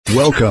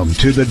Welcome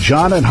to the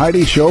John and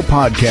Heidi Show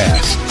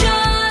podcast.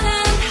 John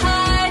and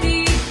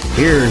Heidi.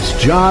 Here's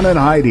John and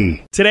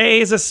Heidi.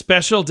 Today is a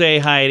special day,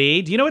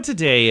 Heidi. Do you know what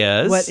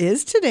today is? What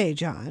is today,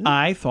 John?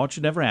 I thought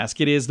you'd never ask.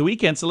 It is the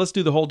weekend, so let's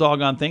do the whole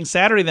doggone thing.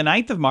 Saturday, the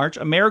 9th of March,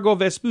 Amerigo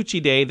Vespucci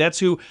Day. That's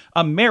who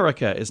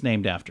America is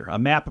named after, a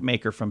map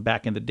maker from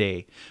back in the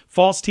day.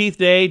 False Teeth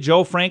Day,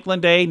 Joe Franklin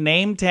Day,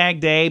 Name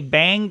Tag Day,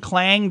 Bang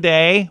Clang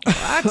Day.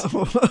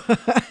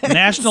 What?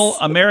 National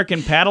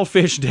American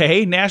Paddlefish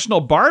Day,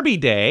 National Barbie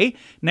Day,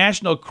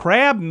 National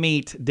Crab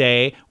Meat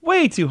Day.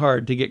 Way too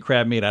hard to get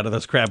crab meat out of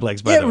those crab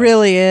legs, by the way. It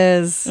really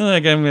is.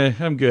 Like,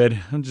 I'm good.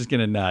 I'm just going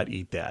to not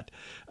eat that.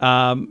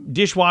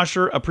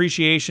 Dishwasher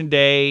Appreciation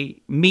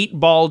Day,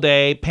 Meatball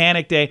Day,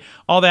 Panic Day,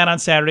 all that on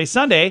Saturday.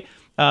 Sunday,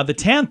 the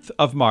 10th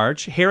of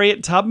March,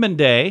 Harriet Tubman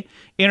Day,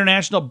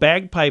 International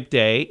Bagpipe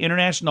Day,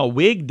 International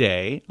Wig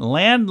Day,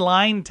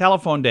 Landline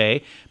Telephone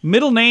Day,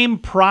 Middle Name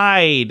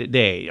Pride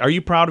Day. Are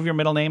you proud of your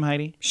middle name,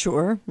 Heidi?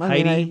 Sure.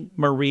 Heidi,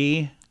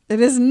 Marie. It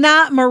is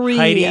not Marie.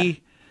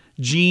 Heidi,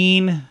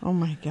 Jean. Oh,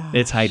 my God.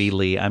 It's Heidi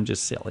Lee. I'm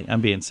just silly.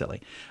 I'm being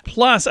silly.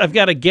 Plus, I've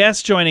got a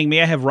guest joining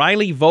me. I have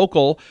Riley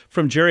Voelkel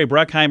from Jerry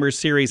Bruckheimer's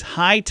series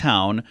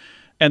Hightown,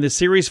 and the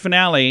series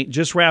finale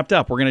just wrapped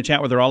up. We're going to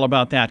chat with her all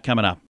about that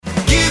coming up.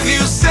 Give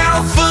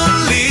yourself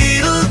a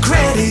little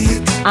credit.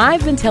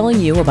 I've been telling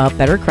you about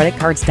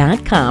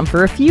BetterCreditCards.com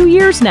for a few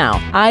years now.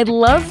 I'd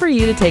love for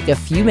you to take a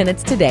few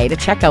minutes today to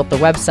check out the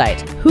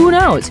website. Who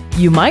knows?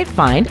 You might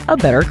find a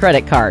better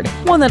credit card,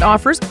 one that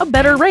offers a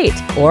better rate,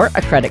 or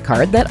a credit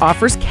card that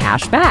offers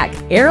cash back,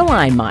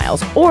 airline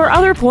miles, or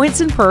other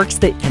points and perks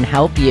that can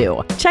help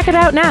you. Check it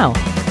out now.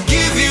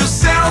 Give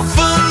yourself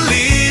a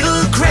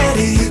little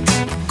credit.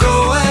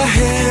 Go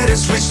ahead and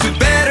switch to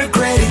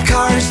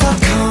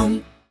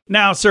BetterCreditCards.com.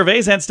 Now,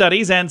 surveys and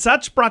studies and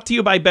such brought to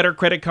you by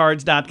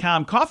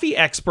BetterCreditCards.com. Coffee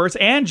experts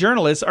and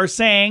journalists are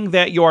saying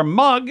that your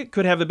mug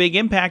could have a big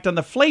impact on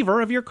the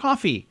flavor of your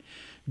coffee.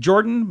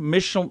 Jordan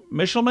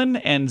Michelman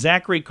and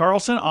Zachary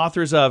Carlson,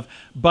 authors of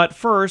But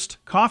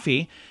First,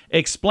 Coffee,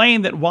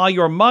 explain that while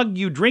your mug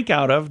you drink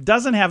out of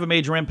doesn't have a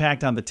major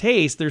impact on the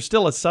taste, there's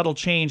still a subtle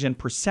change in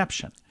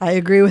perception. I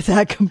agree with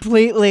that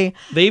completely.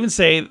 They even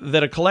say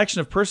that a collection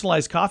of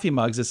personalized coffee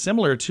mugs is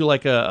similar to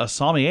like a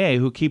sommelier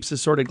who keeps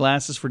assorted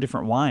glasses for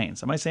different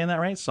wines. Am I saying that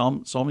right?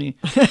 Sure.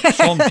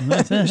 One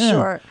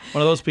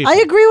of those people. I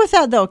agree with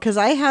that, though, because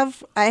I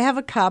have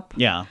a cup.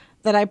 Yeah.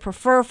 That I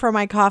prefer for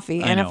my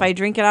coffee, and if I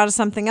drink it out of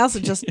something else,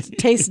 it just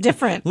tastes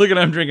different. Look at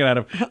what I'm drinking out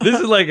of. This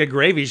is like a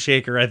gravy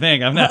shaker, I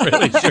think. I'm not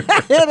really sure.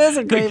 It is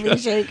a gravy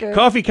shaker.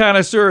 Coffee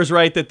connoisseurs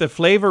write that the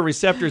flavor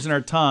receptors in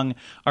our tongue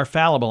are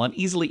fallible and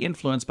easily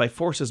influenced by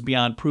forces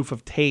beyond proof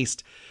of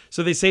taste.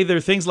 So they say there are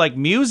things like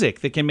music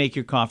that can make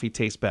your coffee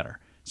taste better.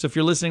 So if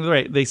you're listening to the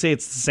right, they say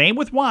it's the same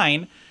with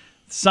wine.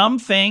 Some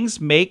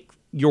things make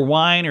your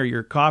wine or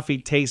your coffee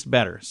taste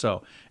better.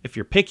 So if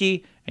you're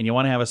picky and you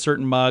want to have a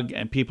certain mug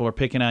and people are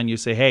picking on you,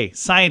 say, hey,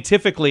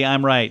 scientifically,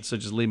 I'm right, so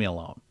just leave me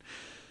alone.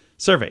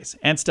 Surveys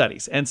and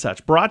studies and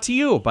such brought to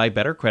you by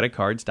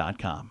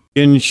BetterCreditCards.com.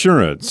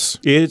 Insurance.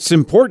 It's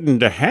important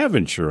to have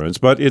insurance,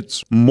 but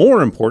it's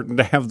more important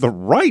to have the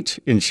right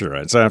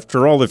insurance.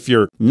 After all, if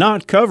you're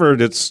not covered,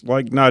 it's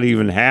like not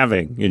even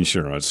having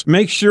insurance.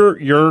 Make sure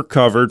you're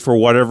covered for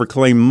whatever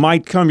claim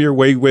might come your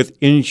way with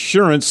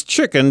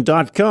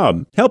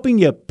InsuranceChicken.com, helping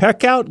you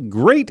peck out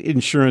great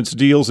insurance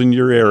deals in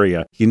your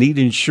area. You need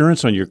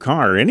insurance on your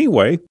car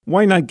anyway.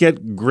 Why not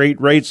get great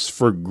rates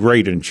for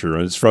great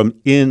insurance from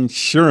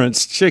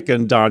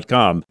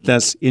InsuranceChicken.com?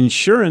 That's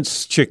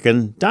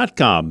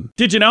InsuranceChicken.com.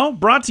 Did you know?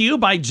 Brought to you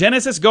by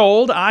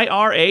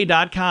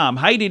GenesisGoldIRA.com.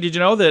 Heidi, did you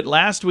know that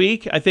last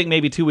week, I think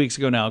maybe 2 weeks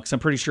ago now, because I'm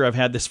pretty sure I've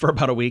had this for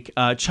about a week,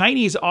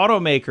 Chinese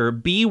automaker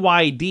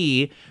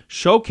BYD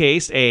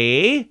showcased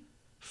a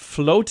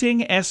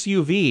floating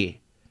SUV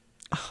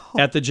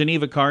at the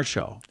Geneva Car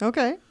Show.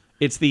 Okay.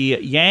 It's the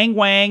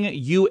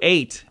Yangwang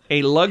U8,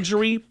 a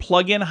luxury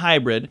plug-in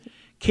hybrid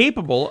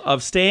capable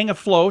of staying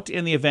afloat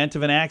in the event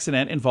of an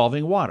accident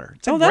involving water.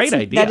 It's a great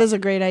idea. That is a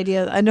great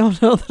idea. I don't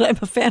know that I'm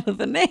a fan of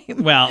the name.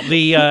 Well,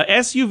 the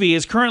SUV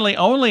is currently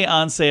only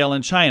on sale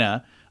in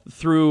China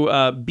through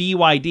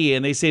BYD,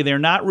 and they say they're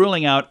not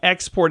ruling out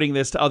exporting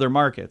this to other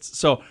markets.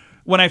 So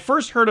when I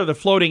first heard of the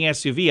floating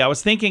SUV, I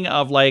was thinking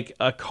of like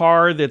a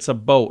car that's a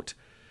boat.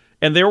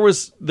 And there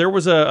was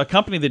a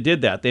company that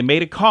did that. They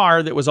made a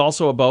car that was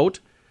also a boat,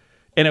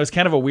 and it was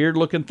kind of a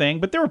weird-looking thing,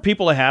 but there were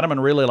people that had them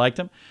and really liked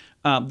them.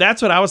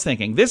 That's what I was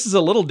thinking. This is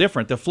a little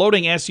different. The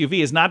floating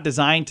SUV is not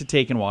designed to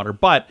take in water,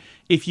 but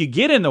if you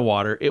get in the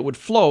water, it would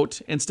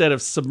float instead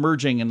of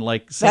submerging and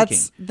like sinking.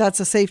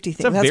 That's a safety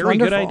thing. It's a That's very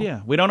wonderful. good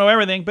idea. We don't know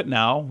everything, but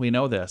now we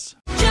know this.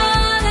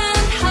 John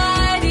and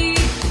Heidi.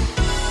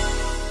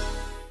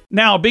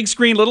 Now, big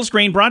screen, little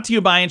screen, brought to you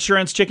by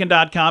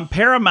InsuranceChicken.com.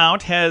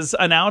 Paramount has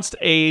announced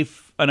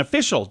an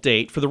official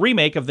date for the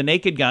remake of The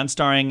Naked Gun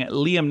starring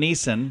Liam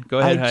Neeson. Go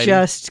ahead, Heidi. I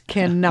just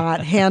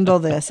cannot handle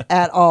this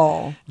at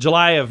all.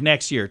 July of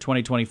next year,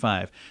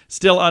 2025.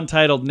 Still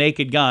untitled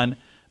Naked Gun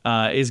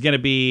is going to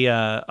be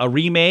a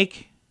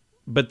remake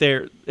but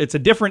it's a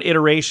different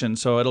iteration,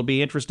 so it'll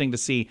be interesting to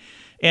see.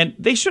 And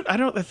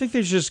I think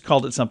they should just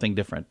called it something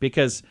different,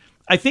 because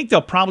I think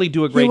they'll probably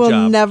do a great job. He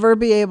will never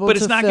be able to But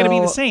it's not going to be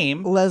the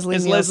same as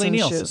Leslie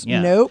Nielsen. Shoes.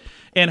 Yeah. Nope.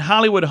 And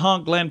Hollywood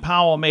hunk Glenn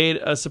Powell made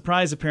a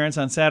surprise appearance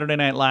on Saturday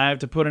Night Live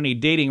to put any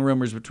dating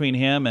rumors between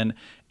him and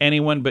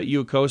Anyone But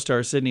You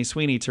co-star Sydney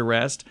Sweeney to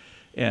rest.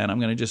 And I'm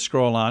going to just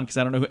scroll on because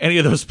I don't know who any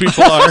of those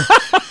people are.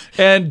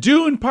 And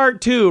Dune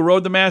Part 2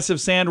 rode the massive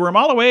sandworm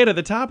all the way to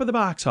the top of the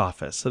box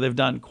office. So they've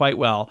done quite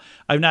well.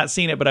 I've not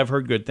seen it, but I've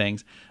heard good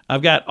things.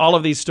 I've got all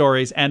of these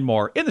stories and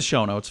more in the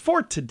show notes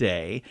for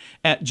today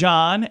at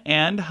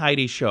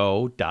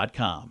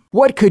johnandheidishow.com.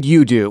 What could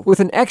you do with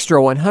an extra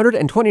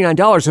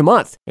 $129 a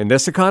month? In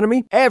this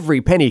economy,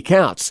 every penny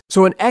counts.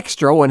 So an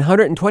extra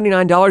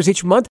 $129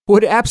 each month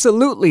would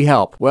absolutely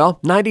help. Well,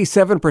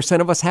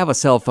 97% of us have a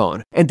cell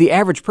phone, and the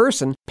average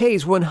person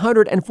pays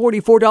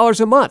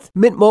 $144 a month.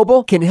 Mint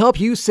Mobile can help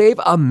you save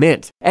a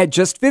mint. At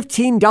just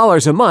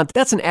 $15 a month,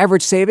 that's an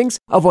average savings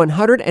of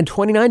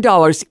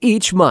 $129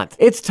 each month.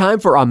 It's time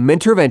for a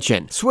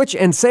Mintervention. Switch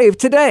and save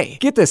today.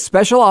 Get this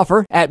special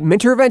offer at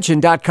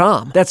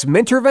Mintervention.com. That's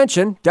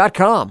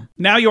Mintervention.com.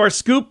 Now your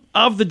scoop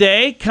of the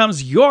day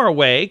comes your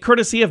way,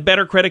 courtesy of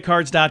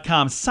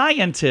BetterCreditCards.com.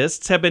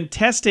 Scientists have been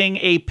testing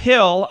a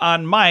pill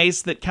on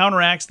mice that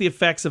counteracts the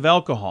effects of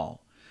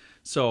alcohol.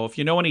 So if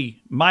you know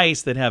any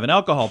mice that have an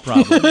alcohol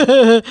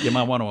problem, you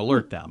might want to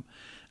alert them.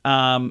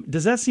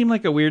 Does that seem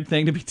like a weird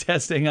thing to be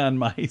testing on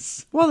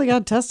mice? Well, they got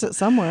to test it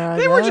somewhere, I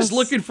They guess. were just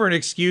looking for an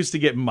excuse to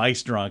get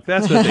mice drunk.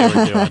 That's what they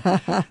were doing.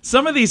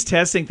 Some of these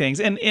testing things,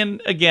 and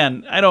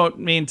again, I don't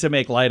mean to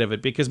make light of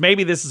it, because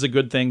maybe this is a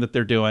good thing that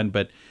they're doing,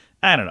 but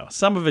I don't know.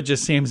 Some of it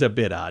just seems a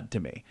bit odd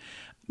to me.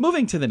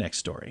 Moving to the next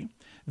story.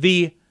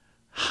 The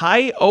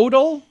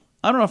Hyodal,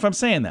 I don't know if I'm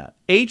saying that.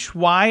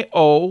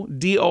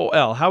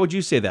 Hyodol. How would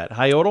you say that?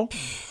 Hyodal?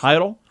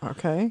 Hyodal?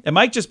 Okay. It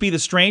might just be the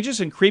strangest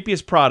and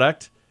creepiest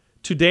product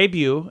to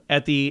debut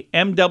at the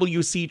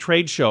MWC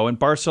trade show in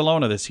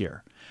Barcelona this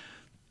year.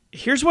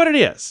 Here's what it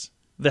is.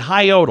 The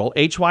Hyodal,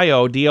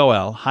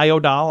 Hyodol,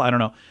 Hyodol, I don't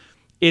know.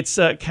 It's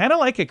kind of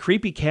like a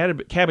creepy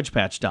Cabbage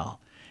Patch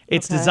doll.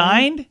 It's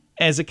designed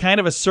as a kind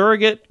of a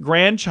surrogate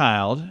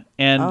grandchild,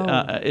 and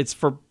it's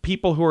for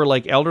people who are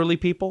like elderly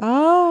people.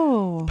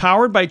 Oh.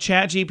 Powered by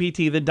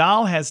ChatGPT, the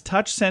doll has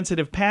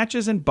touch-sensitive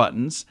patches and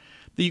buttons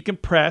that you can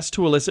press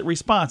to elicit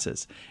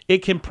responses. It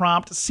can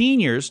prompt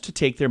seniors to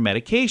take their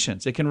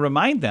medications. It can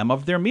remind them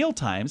of their meal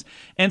times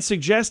and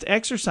suggest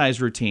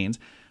exercise routines,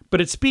 but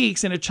it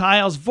speaks in a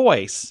child's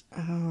voice.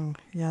 Oh,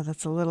 yeah,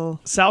 that's a little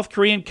South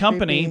Korean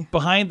company creepy.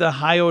 behind the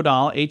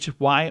Hyodol,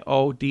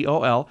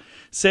 Hyodol,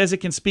 says it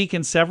can speak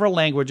in several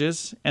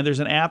languages, and there's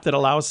an app that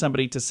allows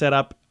somebody to set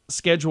up,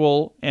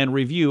 schedule, and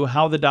review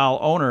how the doll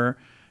owner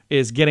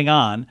is getting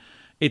on.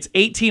 It's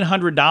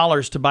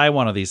 $1,800 to buy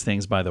one of these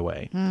things, by the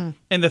way.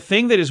 And the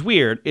thing that is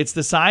weird, it's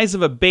the size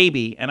of a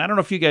baby. And I don't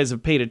know if you guys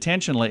have paid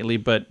attention lately,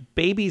 but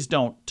babies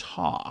don't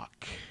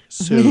talk.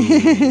 So,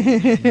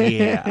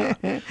 yeah.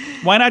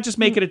 Why not just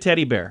make it a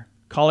teddy bear?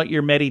 Call it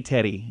your Medi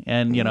Teddy.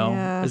 And, you know,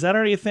 is that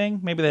already a thing?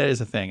 Maybe that is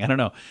a thing. I don't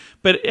know.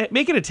 But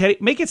make it a teddy.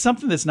 Make it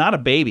something that's not a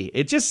baby.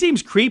 It just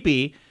seems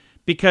creepy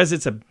because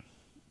it's a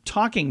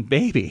talking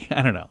baby.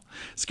 I don't know.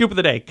 Scoop of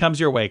the day comes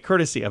your way,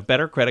 courtesy of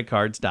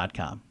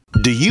BetterCreditCards.com.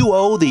 Do you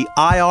owe the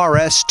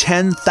IRS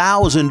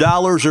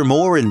 $10,000 or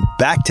more in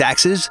back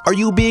taxes? Are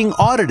you being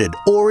audited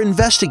or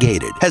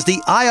investigated? Has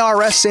the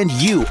IRS sent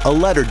you a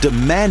letter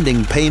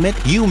demanding payment?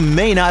 You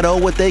may not owe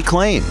what they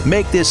claim.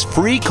 Make this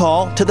free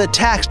call to the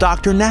tax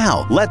doctor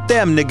now. Let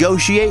them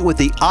negotiate with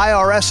the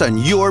IRS on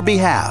your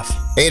behalf.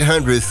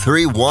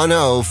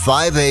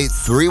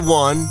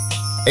 800-310-5831.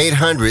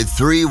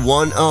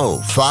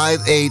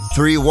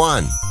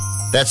 800-310-5831.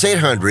 That's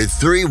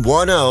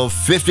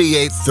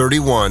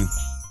 800-310-5831.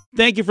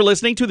 Thank you for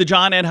listening to the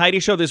John and Heidi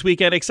Show this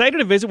weekend. Excited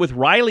to visit with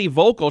Riley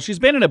Voelkel. She's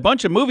been in a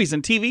bunch of movies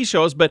and TV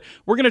shows, but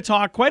we're going to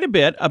talk quite a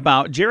bit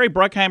about Jerry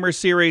Bruckheimer's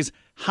series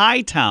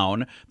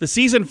Hightown. The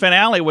season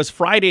finale was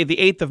Friday, the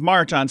 8th of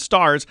March on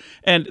Starz,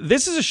 and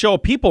this is a show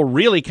people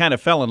really kind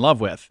of fell in love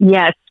with.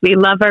 Yes, we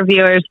love our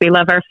viewers. We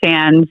love our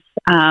fans.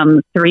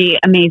 3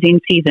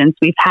 amazing seasons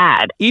we've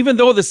had. Even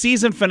though the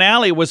season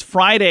finale was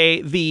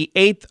Friday, the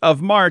 8th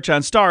of March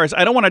on Starz,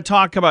 I don't want to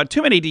talk about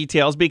too many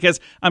details because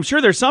I'm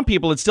sure there's some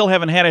people that still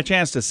haven't had a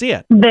chance to see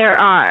it. There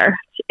are.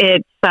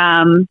 It's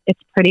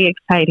pretty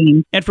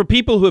exciting. And for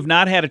people who have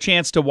not had a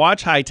chance to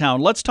watch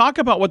Hightown, let's talk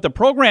about what the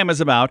program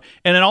is about,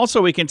 and then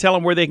also we can tell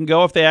them where they can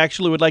go if they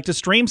actually would like to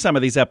stream some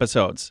of these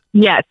episodes.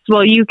 Yes,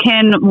 well, you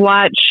can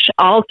watch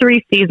all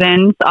 3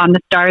 seasons on the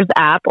Starz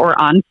app or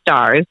on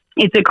Starz.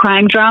 It's a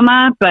crime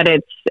drama, but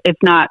it's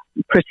not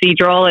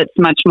procedural. It's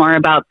much more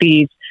about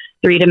these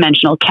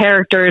 3-dimensional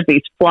characters,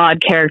 these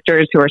flawed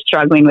characters who are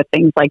struggling with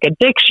things like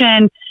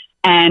addiction,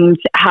 and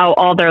how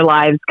all their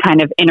lives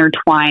kind of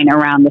intertwine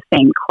around the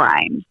same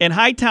crime. And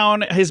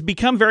Hightown has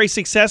become very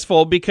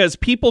successful because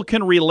people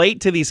can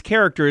relate to these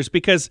characters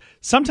because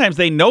sometimes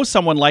they know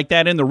someone like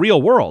that in the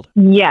real world.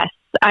 Yes,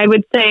 I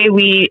would say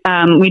we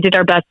did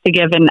our best to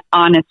give an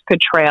honest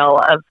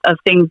portrayal of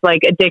things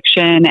like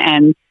addiction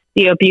and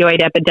the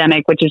opioid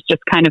epidemic, which is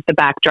just kind of the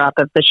backdrop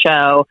of the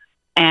show,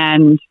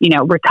 and,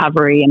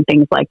 recovery and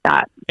things like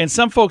that. And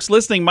some folks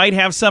listening might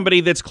have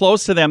somebody that's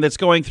close to them that's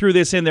going through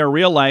this in their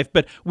real life,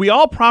 but we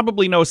all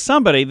probably know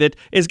somebody that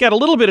has got a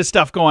little bit of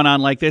stuff going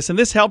on like this, and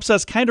this helps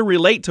us kind of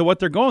relate to what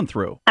they're going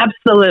through.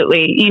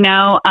 Absolutely.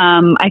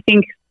 I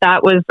think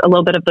that was a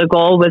little bit of the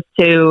goal, was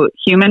to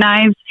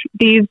humanize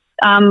these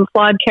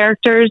flawed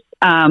characters,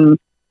 and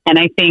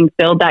I think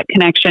build that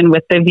connection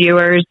with the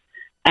viewers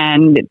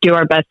and do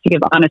our best to give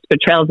honest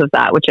portrayals of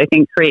that, which I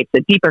think creates a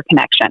deeper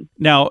connection.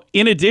 Now,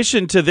 in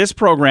addition to this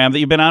program that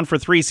you've been on for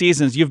 3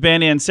 seasons, you've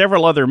been in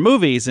several other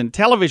movies and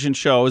television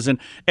shows. And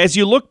as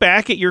you look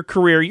back at your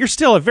career, you're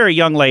still a very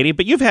young lady,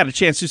 but you've had a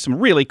chance to do some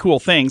really cool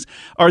things.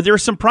 Are there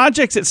some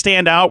projects that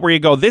stand out where you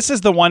go, this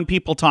is the one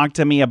people talk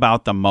to me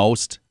about the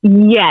most?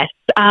 Yes.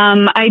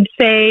 I'd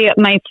say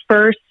my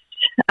first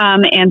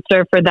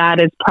answer for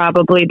that is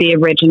probably the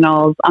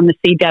originals on the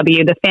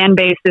CW. The fan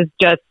base is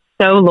just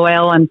so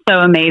loyal and so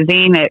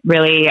amazing. It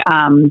really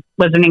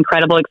was an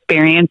incredible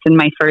experience, and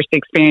my first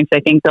experience,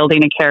 I think,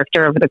 building a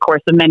character over the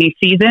course of many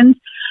seasons.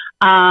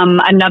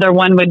 Another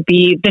one would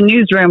be The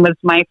Newsroom was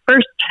my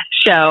first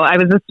show. I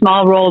was a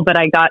small role, but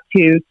I got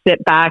to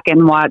sit back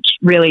and watch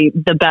really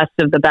the best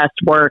of the best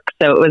work.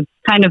 So it was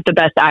kind of the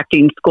best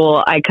acting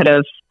school I could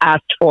have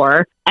asked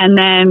for. And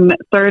then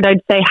third, I'd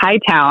say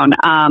Hightown.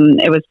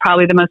 It was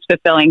probably the most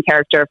fulfilling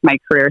character of my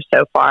career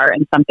so far,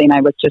 and something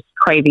I was just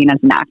craving as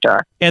an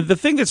actor. And the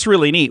thing that's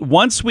really neat,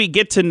 once we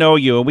get to know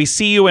you and we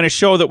see you in a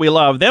show that we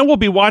love, then we'll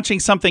be watching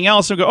something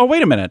else and go, oh,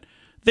 wait a minute.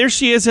 There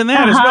she is in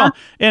that as well.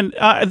 And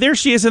there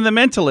she is in The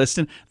Mentalist.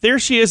 And there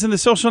she is in The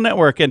Social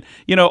Network. And,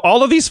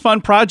 all of these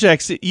fun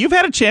projects, you've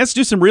had a chance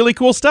to do some really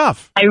cool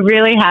stuff. I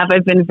really have.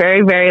 I've been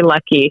very, very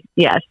lucky.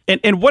 Yes.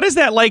 And what is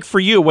that like for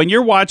you when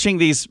you're watching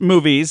these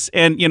movies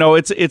and,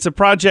 it's a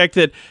project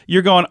that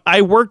you're going,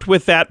 I worked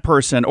with that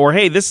person, or,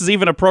 hey, this is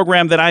even a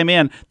program that I'm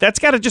in. That's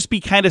got to just be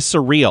kind of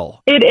surreal.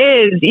 It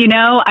is.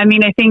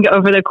 I think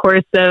over the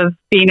course of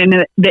being in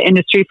the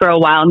industry for a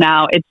while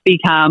now, it's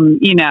become,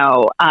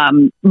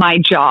 my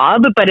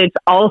job, but it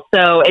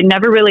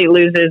never really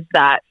loses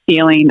that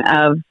feeling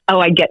of, oh,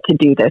 I get to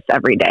do this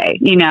every day.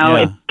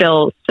 It's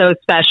still so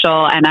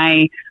special. And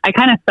I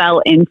kind of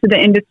fell into the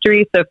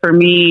industry. So for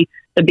me,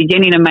 the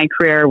beginning of my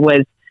career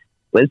was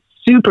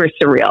super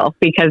surreal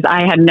because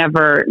I had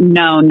never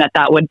known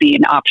that would be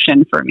an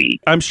option for me.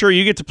 I'm sure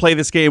you get to play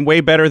this game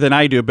way better than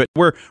I do, but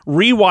we're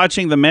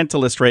rewatching The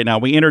Mentalist right now.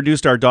 We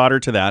introduced our daughter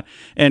to that,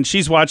 and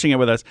she's watching it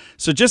with us.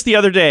 So just the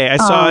other day, I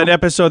saw an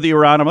episode that you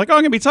were on. I'm like, oh,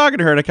 I'm going to be talking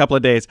to her in a couple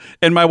of days.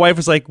 And my wife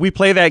was like, we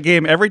play that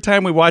game every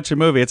time we watch a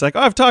movie. It's like,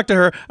 oh, I've talked to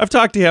her. I've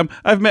talked to him.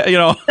 I've met,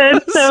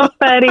 That's so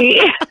funny.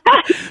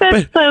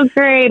 That's so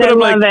great. I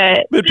love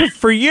it. But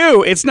for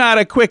you, it's not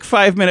a quick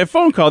 5-minute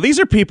phone call. These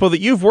are people that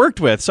you've worked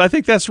with. So I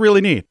think that's really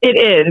neat. It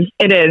is.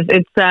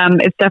 It's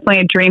definitely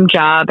a dream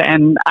job,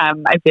 and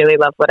I really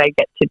love what I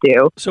get to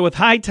do. So with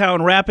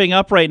Hightown wrapping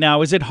up right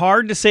now, is it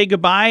hard to say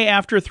goodbye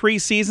after 3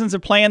 seasons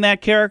of playing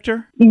that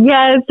character?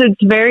 Yes,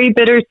 it's very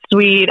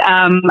bittersweet.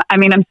 I'm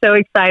so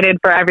excited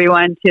for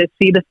everyone to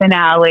see the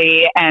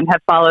finale and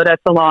have followed us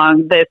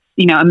along this,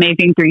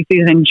 amazing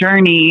 3-season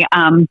journey.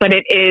 But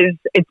it's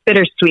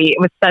bittersweet. It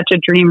was such a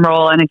dream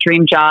role and a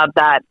dream job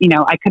that,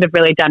 I could have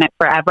really done it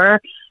forever.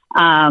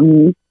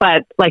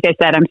 But like I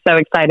said, I'm so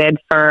excited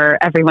for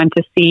everyone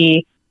to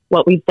see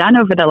what we've done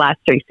over the last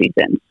 3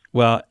 seasons.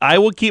 Well, I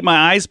will keep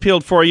my eyes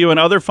peeled for you and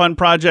other fun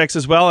projects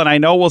as well, and I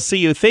know we'll see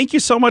you. Thank you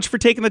so much for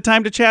taking the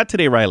time to chat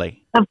today,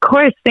 Riley. Of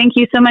course. Thank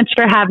you so much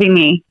for having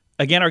me.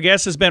 Again, our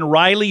guest has been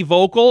Riley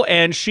Voelkel,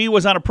 and she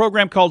was on a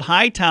program called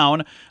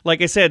Hightown.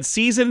 Like I said,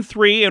 season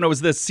 3, and it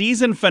was the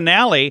season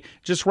finale,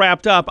 just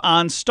wrapped up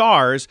on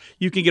Stars.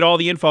 You can get all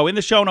the info in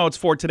the show notes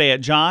for today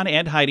at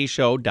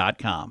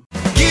johnandheidishow.com.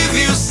 Give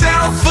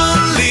yourself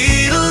a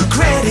little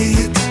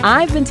credit.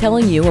 I've been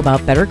telling you about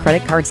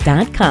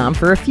BetterCreditCards.com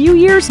for a few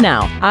years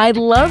now. I'd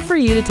love for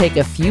you to take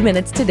a few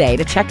minutes today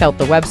to check out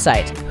the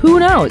website. Who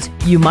knows?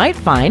 You might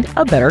find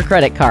a better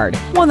credit card,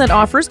 one that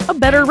offers a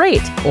better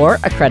rate, or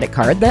a credit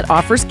card that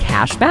offers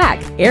cash back,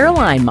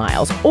 airline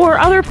miles, or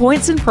other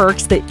points and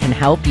perks that can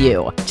help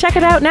you. Check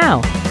it out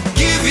now.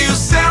 Give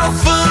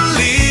yourself a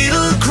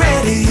little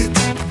credit.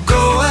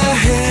 Go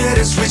ahead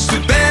and switch to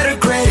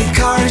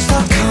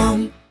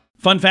BetterCreditCards.com.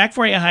 Fun fact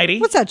for you, Heidi.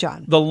 What's that,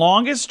 John? The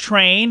longest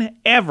train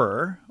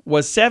ever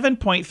was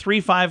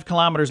 7.35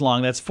 kilometers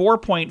long. That's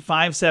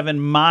 4.57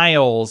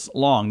 miles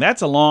long.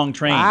 That's a long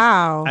train.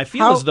 Wow. I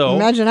feel as though...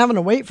 Imagine having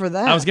to wait for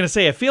that. I was going to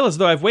say, I feel as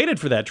though I've waited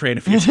for that train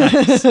a few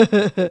times.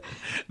 There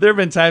have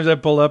been times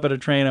I've pulled up at a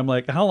train, I'm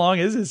like, how long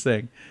is this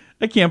thing?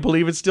 I can't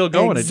believe it's still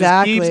going.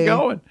 Exactly. It just keeps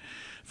going.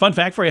 Fun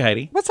fact for you,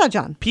 Heidi. What's that,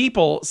 John?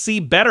 People see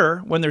better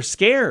when they're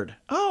scared.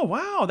 Oh,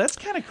 wow. That's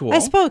kind of cool. I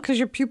suppose because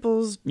your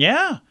pupils...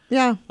 Yeah.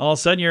 Yeah. All of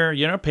a sudden,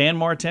 you're paying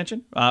more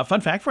attention. Fun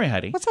fact for you,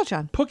 Heidi. What's that,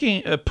 John?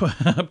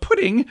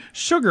 Putting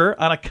sugar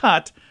on a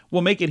cut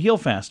will make it heal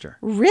faster.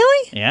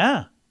 Really?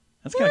 Yeah.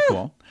 That's kind of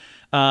cool.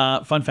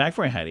 Fun fact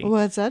for you, Heidi.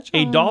 What's that,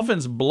 A John?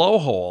 dolphin's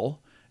blowhole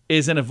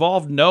is an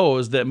evolved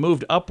nose that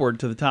moved upward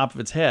to the top of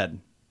its head.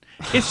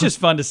 It's just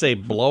fun to say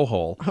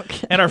blowhole.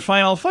 Okay. And our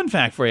final fun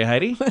fact for you,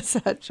 Heidi. What's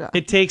that, John?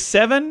 It takes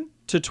 7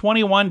 to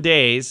 21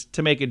 days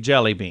to make a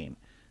jelly bean.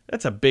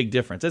 That's a big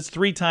difference. That's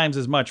 3 times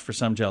as much for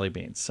some jelly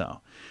beans.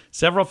 So,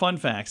 several fun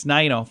facts. Now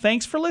you know.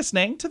 Thanks for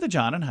listening to the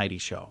John and Heidi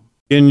Show.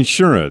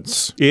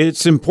 Insurance.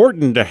 It's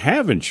important to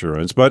have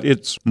insurance, but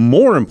it's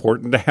more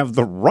important to have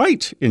the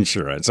right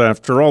insurance.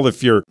 After all,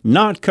 if you're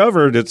not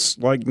covered, it's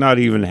like not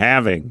even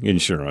having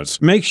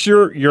insurance. Make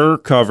sure you're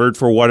covered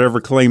for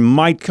whatever claim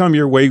might come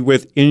your way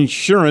with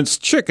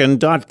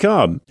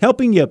InsuranceChicken.com,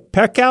 helping you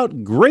peck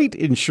out great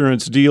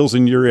insurance deals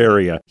in your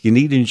area. You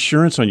need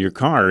insurance on your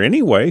car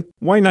anyway.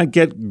 Why not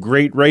get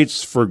great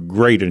rates for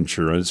great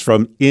insurance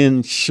from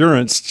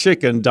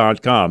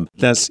InsuranceChicken.com?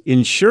 That's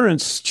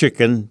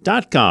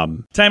InsuranceChicken.com.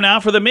 Time now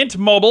for the Mint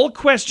Mobile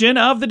question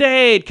of the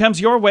day. It comes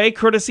your way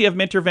courtesy of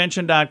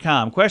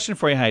Mintervention.com. Question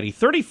for you, Heidi.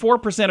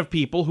 34% of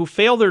people who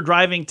fail their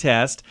driving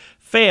test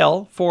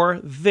fail for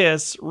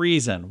this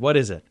reason. What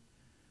is it?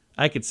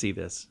 I could see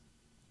this.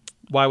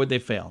 Why would they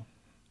fail?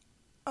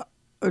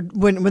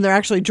 When they're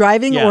actually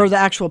driving Yeah. or the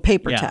actual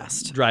paper Yeah,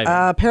 test?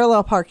 driving.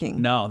 Parallel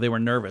parking. No, they were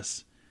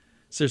nervous.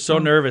 So they're so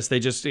nervous, they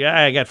just,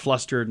 I got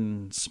flustered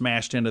and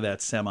smashed into that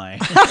semi.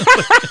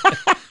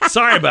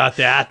 Sorry about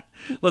that.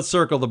 Let's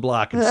circle the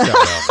block and start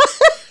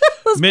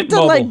over. Mint pretend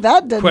Mobile like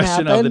that didn't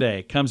question of happen. the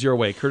day comes your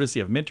way courtesy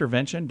of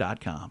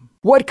Mintervention.com.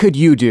 What could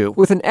you do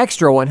with an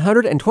extra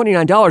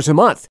 $129 a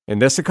month? In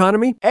this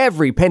economy,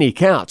 every penny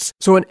counts.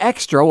 So an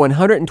extra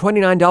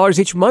 $129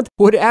 each month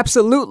would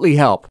absolutely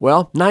help.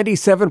 Well,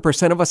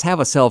 97% of us have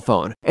a cell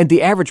phone, and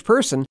the average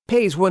person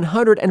pays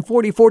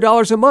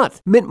 $144 a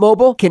month. Mint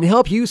Mobile can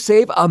help you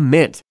save a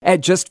mint.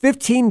 At just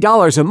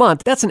 $15 a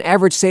month, that's an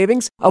average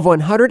savings of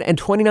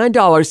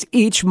 $129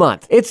 each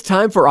month. It's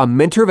time for a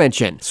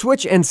Mintervention.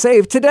 Switch and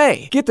save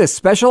today. Get this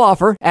special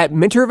offer at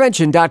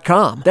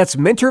Mintervention.com. That's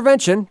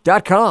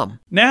Mintervention.com.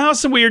 Now,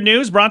 some weird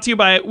news brought to you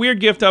by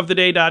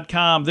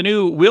WeirdGiftOfTheDay.com. The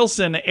new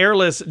Wilson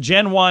Airless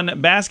Gen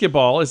 1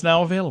 basketball is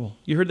now available.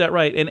 You heard that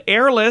right. An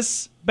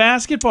airless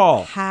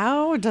basketball.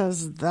 How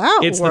does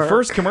that It's work? the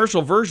first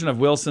commercial version of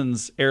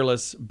Wilson's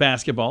airless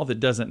basketball that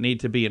doesn't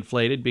need to be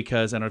inflated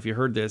because, I don't know if you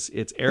heard this,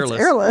 it's airless.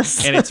 It's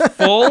airless. And it's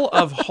full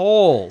of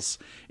holes.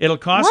 It'll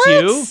cost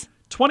What? you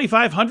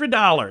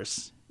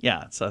 $2,500.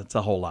 Yeah, it's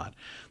a whole lot.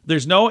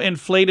 There's no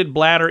inflated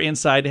bladder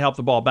inside to help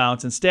the ball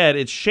bounce. Instead,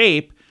 its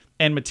shape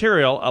and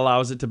material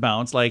allows it to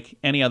bounce like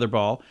any other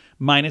ball,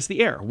 minus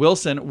the air.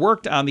 Wilson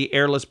worked on the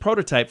airless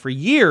prototype for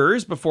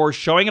years before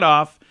showing it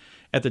off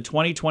at the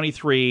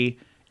 2023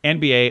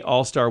 NBA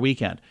All-Star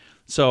Weekend.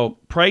 So,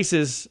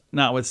 prices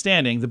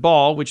notwithstanding, the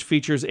ball, which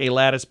features a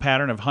lattice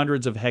pattern of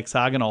hundreds of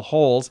hexagonal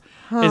holes,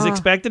 is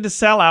expected to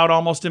sell out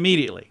almost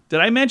immediately. Did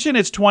I mention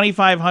it's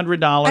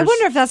 $2,500? I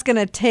wonder if that's going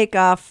to take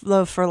off,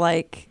 though, for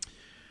like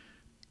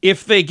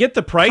if they get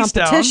the price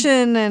down,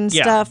 competition and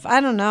Yeah. stuff.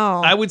 I don't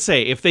know. I would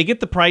say if they get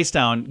the price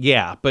down,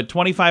 yeah, but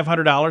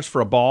 $2,500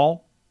 for a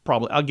ball,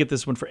 probably. I'll get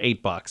this one for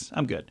 $8.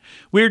 I'm good.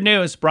 Weird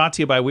news brought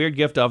to you by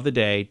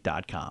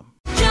WeirdGiftOfTheDay.com.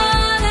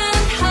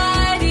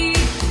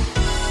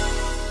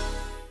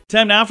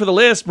 Time now for the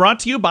list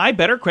brought to you by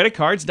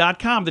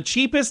BetterCreditCards.com. The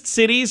cheapest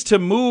cities to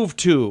move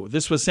to.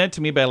 This was sent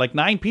to me by like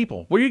 9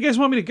 people. Where do you guys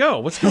want me to go?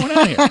 What's going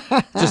on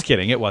here? Just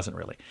kidding. It wasn't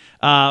really.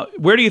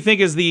 Where do you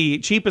think is the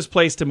cheapest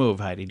place to move,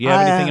 Heidi? Do you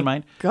have anything in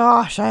mind?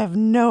 Gosh, I have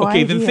no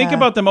idea. Okay, then think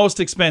about the most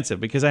expensive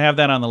because I have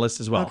that on the list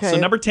as well. Okay. So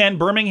number 10,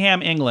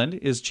 Birmingham, England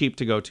is cheap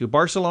to go to.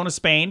 Barcelona,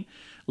 Spain.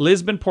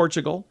 Lisbon,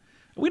 Portugal.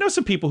 We know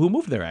some people who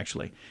moved there,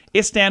 actually.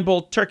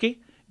 Istanbul,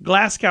 Turkey.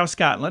 Glasgow,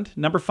 Scotland.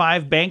 Number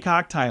 5,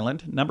 Bangkok,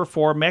 Thailand. Number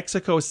 4,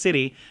 Mexico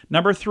City.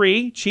 Number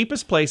 3,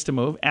 cheapest place to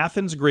move,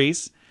 Athens,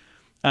 Greece.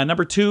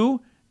 Number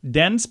 2,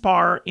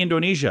 Denpasar,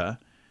 Indonesia.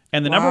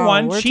 And the number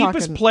 1 we're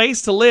cheapest talking-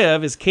 place to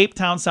live is Cape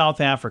Town, South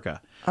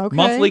Africa. Okay.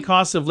 Monthly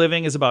cost of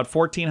living is about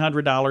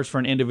 $1,400 for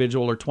an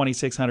individual or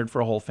 $2,600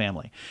 for a whole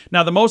family.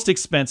 Now, the most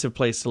expensive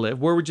place to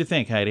live, where would you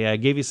think, Heidi? I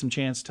gave you some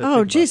chance to Oh,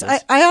 think geez. about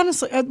this. I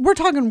honestly, we're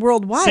talking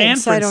worldwide. San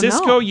so I don't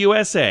Francisco, know.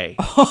 USA.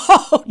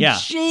 Oh, Yeah,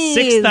 jeez.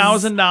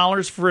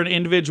 $6,000 for an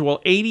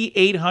individual,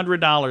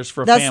 $8,800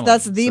 for a That's- family.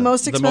 that's the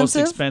most The most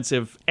expensive?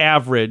 expensive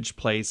average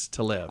place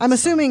to live. I'm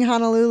assuming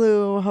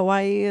Honolulu,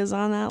 Hawaii is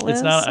on that list.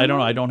 It's not. I don't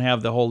know. I don't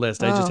have the whole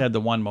list. I just Oh. had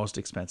the one most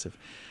expensive.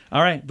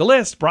 All right, the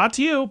list brought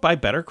to you by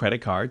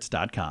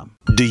BetterCreditCards.com.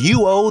 Do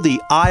you owe the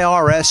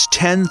IRS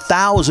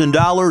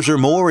 $10,000 or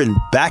more in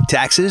back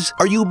taxes?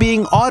 Are you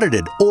being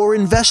audited or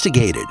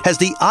investigated? Has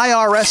the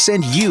IRS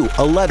sent you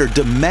a letter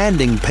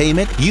demanding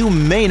payment? You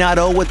may not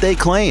owe what they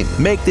claim.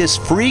 Make this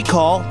free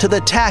call to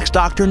the tax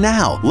doctor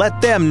now. Let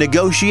them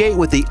negotiate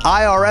with the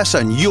IRS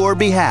on your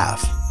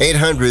behalf.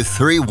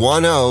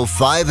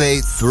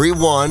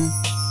 800-310-5831.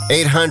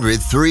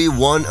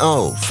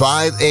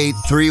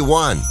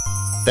 800-310-5831.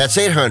 That's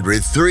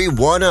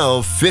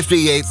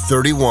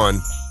 800-310-5831.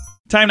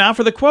 Time now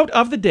for the quote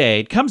of the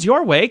day. It comes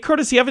your way,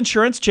 courtesy of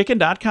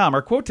InsuranceChicken.com.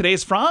 Our quote today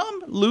is from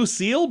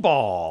Lucille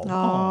Ball.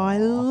 Oh, I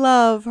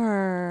love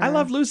her. I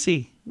love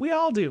Lucy. We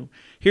all do.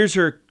 Here's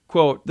her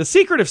quote. The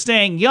secret of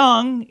staying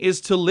young is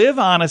to live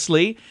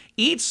honestly,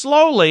 eat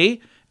slowly,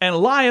 and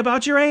lie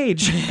about your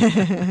age.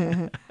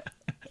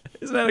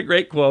 Isn't that a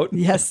great quote?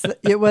 Yes,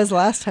 it was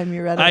last time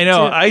you read it. I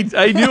know. Too.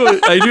 I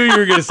knew you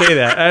were going to say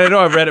that. I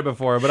know I've read it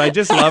before, but I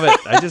just love it.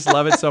 I just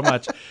love it so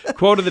much.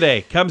 Quote of the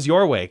day comes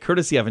your way,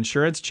 courtesy of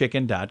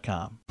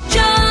InsuranceChicken.com.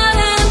 John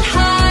and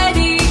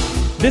Heidi.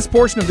 This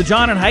portion of the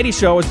John and Heidi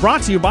Show is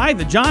brought to you by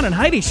the John and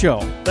Heidi Show.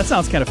 That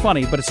sounds kind of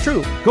funny, but it's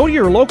true. Go to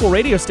your local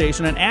radio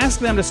station and ask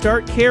them to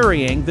start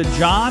carrying the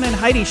John and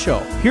Heidi Show.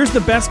 Here's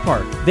the best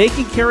part. They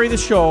can carry the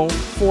show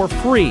for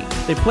free.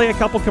 They play a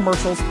couple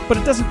commercials, but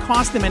it doesn't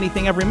cost them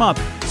anything every month.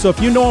 So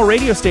if you know a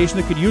radio station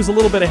that could use a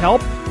little bit of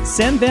help,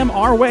 send them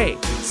our way.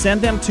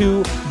 Send them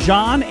to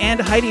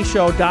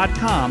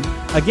johnandheidishow.com.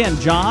 Again,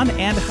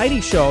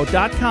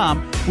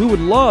 johnandheidishow.com. We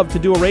would love to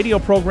do a radio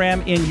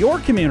program in your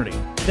community.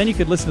 Then you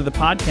could listen to the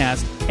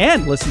podcast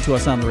and listen to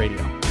us on the radio.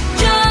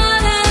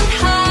 John and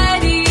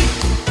Heidi.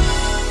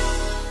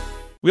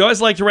 We always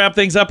like to wrap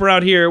things up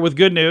around here with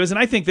good news, and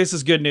I think this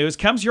is good news.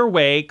 Comes your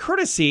way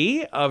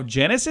courtesy of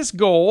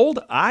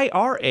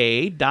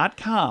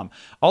GenesisGoldIRA.com,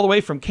 all the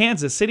way from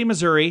Kansas City,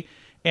 Missouri.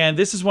 And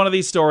this is one of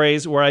these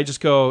stories where I just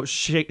go,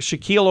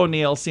 Shaquille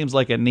O'Neal seems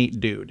like a neat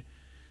dude.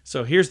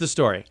 So here's the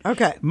story.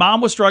 Okay.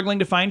 Mom was struggling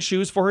to find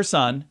shoes for her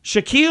son.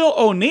 Shaquille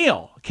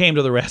O'Neal came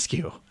to the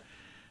rescue.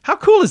 How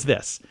cool is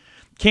this?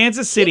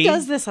 Kansas City. He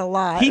does this a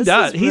lot. He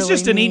does. He's really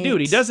just a neat neat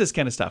dude. He does this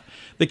kind of stuff.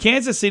 The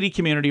Kansas City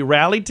community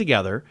rallied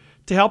together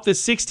to help this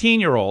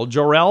 16-year-old,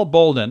 Jorel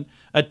Bolden,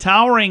 a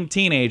towering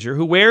teenager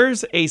who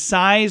wears a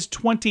size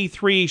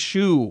 23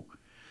 shoe.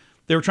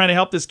 They were trying to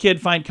help this kid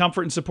find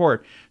comfort and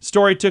support.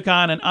 Story took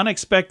on an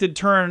unexpected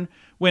turn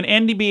when I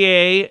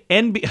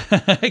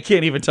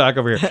can't even talk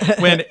over here.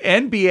 When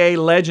NBA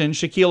legend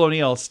Shaquille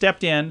O'Neal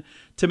stepped in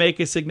to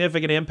make a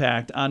significant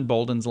impact on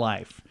Bolden's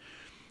life.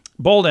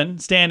 Bolden,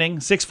 standing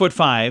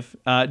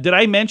 6'5". Did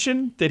I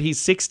mention that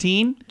he's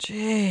 16?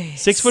 Jeez.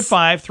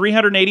 6'5",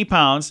 380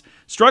 pounds,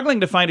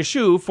 struggling to find a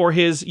shoe for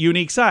his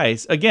unique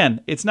size.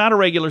 Again, it's not a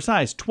regular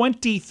size,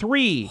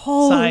 23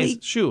 size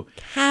shoe.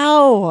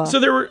 How? So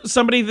there were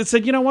somebody that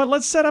said, you know what,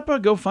 let's set up a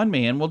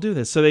GoFundMe and we'll do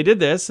this. So they did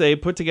this. They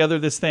put together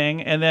this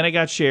thing, and then it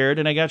got shared,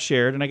 and I got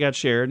shared, and I got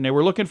shared, and they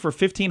were looking for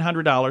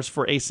 $1,500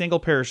 for a single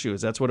pair of shoes.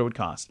 That's what it would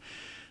cost.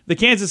 The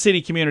Kansas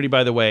City community,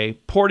 by the way,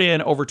 poured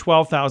in over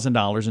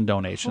 $12,000 in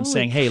donations,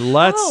 saying, hey,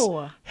 let's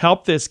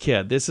help this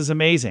kid. This is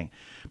amazing.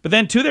 But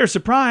then, to their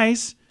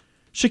surprise,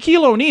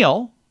 Shaquille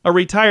O'Neal, a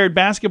retired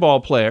basketball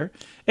player,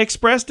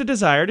 expressed a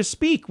desire to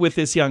speak with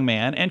this young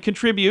man and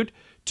contribute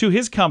to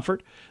his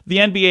comfort. The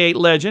NBA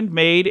legend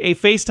made a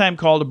FaceTime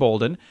call to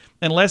Bolden,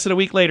 and less than a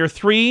week later,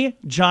 3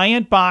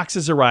 giant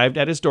boxes arrived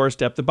at his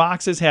doorstep. The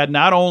boxes had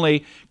not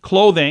only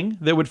clothing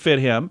that would fit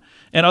him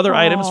and other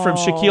items from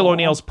Shaquille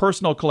O'Neal's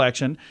personal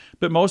collection,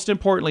 but most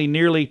importantly,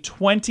 nearly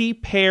 20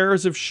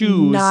 pairs of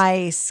shoes.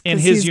 Nice, in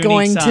because his he's unique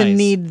going size. to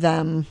need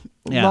them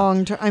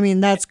long term. I mean,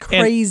 that's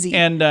crazy.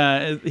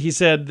 And he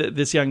said,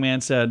 this young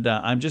man said,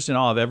 I'm just in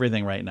awe of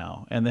everything right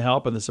now and the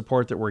help and the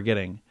support that we're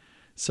getting.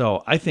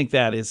 So I think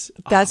that's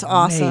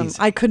awesome.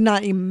 I could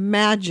not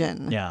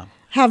imagine Yeah.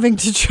 having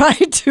to try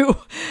to.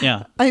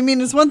 Yeah. I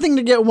mean, it's one thing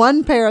to get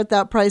one pair at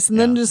that price and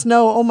then just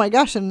know, oh my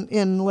gosh,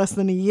 in less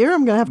than a year,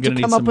 I'm going to have to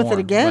come up with it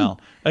again.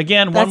 Well,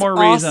 again, That's one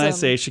more reason I awesome.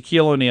 say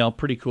Shaquille O'Neal,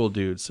 pretty cool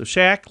dude. So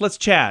Shaq, let's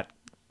chat.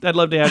 I'd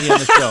love to have you on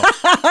the show.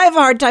 I have a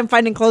hard time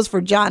finding clothes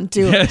for John,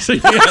 too. Yeah.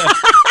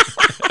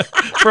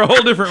 For a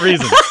whole different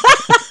reason.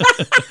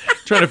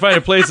 Trying to find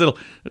a place to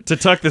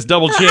tuck this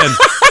double chin.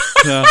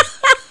 Yeah.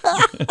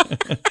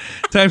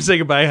 Time to say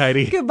goodbye,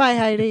 Heidi. Goodbye,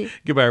 Heidi.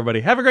 Goodbye, everybody.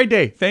 Have a great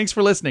day. Thanks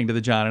for listening to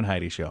the John and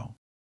Heidi Show.